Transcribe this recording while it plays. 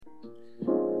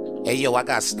Hey, yo, I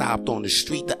got stopped on the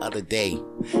street the other day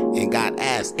and got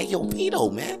asked, hey, yo, Vito,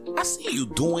 man, I see you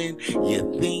doing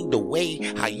your thing the way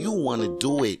how you want to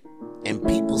do it, and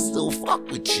people still fuck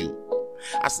with you.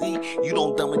 I see you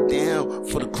don't dumb it down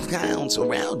for the clowns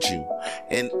around you.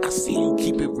 And I see you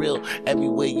keep it real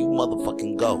everywhere you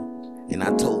motherfucking go. And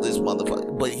I told this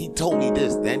motherfucker, but he told me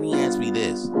this, then he asked me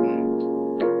this.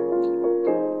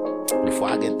 Before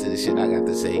I get to this shit, I got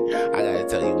to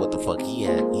tell you what the fuck he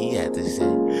had to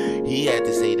say. He had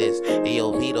to say this. Hey,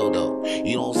 yo, Vito, though,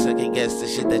 you don't second guess the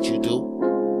shit that you do,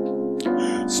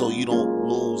 so you don't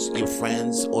lose your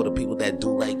friends or the people that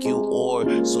do like you,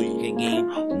 or so you can gain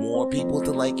more people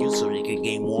to like you, so you can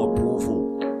gain more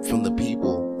approval from the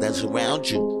people that's around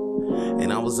you.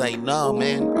 And I was like, nah,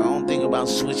 man, I don't think about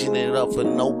switching it up for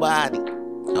nobody.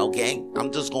 Okay,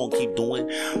 I'm just gonna keep doing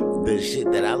the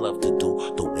shit that I love to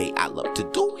do the way I love to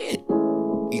do it,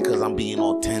 because I'm being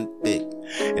authentic.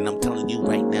 And I'm telling you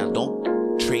right now,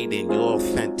 don't trade in your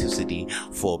authenticity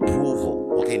for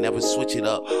approval. Okay, never switch it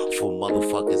up for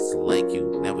motherfuckers to like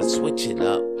you. Never switch it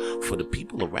up for the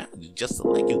people around you just to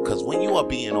like you. Because when you are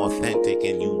being authentic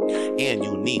and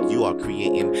unique, you are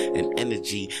creating an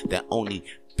energy that only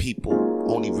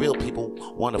real people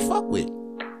want to fuck with.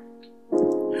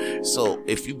 So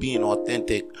if you being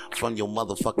authentic from your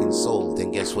motherfucking soul,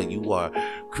 then guess what? You are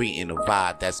creating a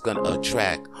vibe that's going to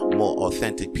attract more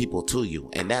authentic people to you.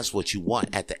 And that's what you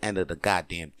want at the end of the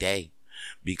goddamn day.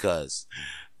 Because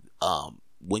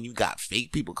when you got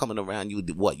fake people coming around you,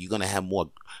 what? You're going to have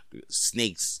more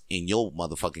snakes in your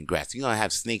motherfucking grass. You're going to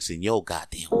have snakes in your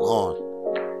goddamn lawn.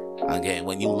 Okay,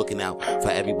 when you're looking out for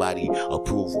everybody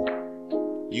approval,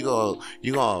 you're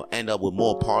gonna end up with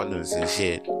more partners and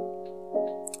shit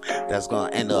that's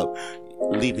gonna end up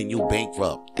leaving you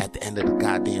bankrupt at the end of the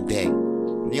goddamn day.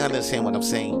 You understand what I'm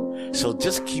saying? So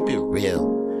just keep it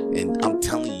real. And I'm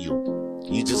telling you,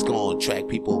 you just gonna attract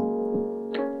people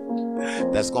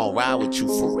that's gonna ride with you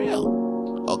for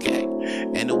real. Okay?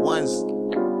 And the ones,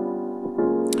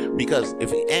 because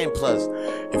if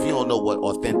you don't know what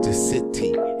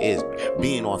authenticity is,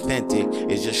 being authentic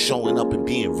is just showing up and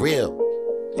being real.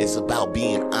 It's about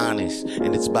being honest,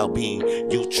 and it's about being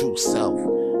your true self.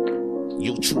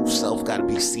 Your true self got to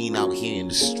be seen out here in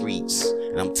the streets.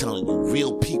 And I'm telling you,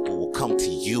 real people will come to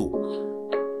you.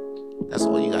 That's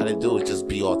all you got to do, is just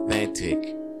be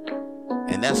authentic.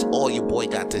 And that's all your boy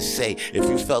got to say. If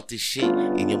you felt this shit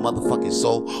in your motherfucking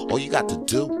soul, all you got to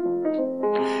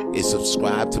do is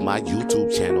subscribe to my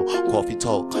YouTube channel, Coffee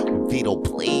Talk with Vito,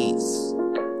 please.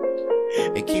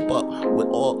 And keep up with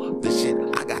all the shit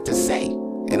I got to say.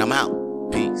 And I'm out.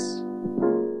 Peace.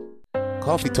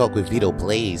 Coffee Talk with Vito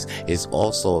Blaze is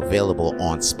also available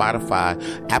on Spotify,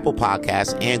 Apple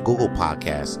Podcasts, and Google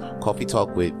Podcasts. Coffee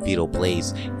Talk with Vito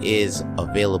Blaze is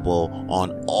available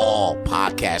on all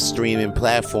podcast streaming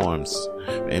platforms.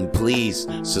 And please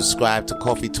subscribe to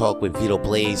Coffee Talk with Vito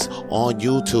Blaze on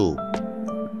YouTube.